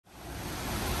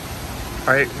All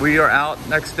right, we are out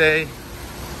next day,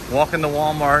 walking to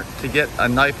Walmart to get a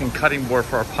knife and cutting board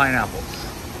for our pineapples.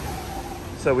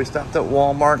 So we stopped at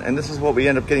Walmart, and this is what we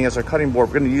end up getting as our cutting board.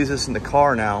 We're gonna use this in the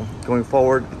car now, going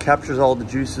forward. It captures all the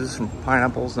juices from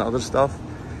pineapples and other stuff.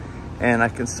 And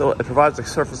it provides a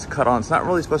surface to cut on. It's not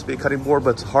really supposed to be a cutting board,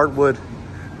 but it's hardwood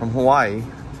from Hawaii.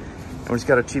 And we just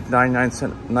got a cheap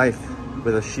 99-cent knife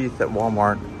with a sheath at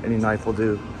Walmart. Any knife will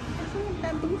do.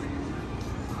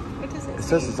 It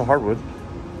says it's a hardwood.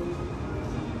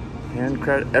 Hand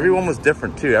credit. Everyone was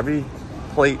different too. Every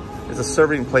plate is a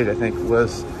serving plate, I think,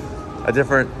 was a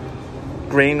different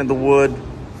grain of the wood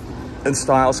and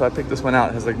style. So I picked this one out.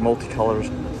 It has like multicolors.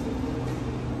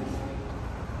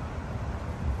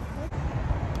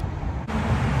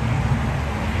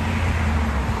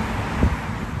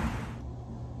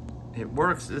 It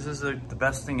works. This is the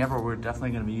best thing ever. We're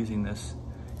definitely going to be using this.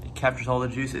 It captures all the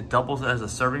juice. It doubles as a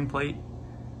serving plate.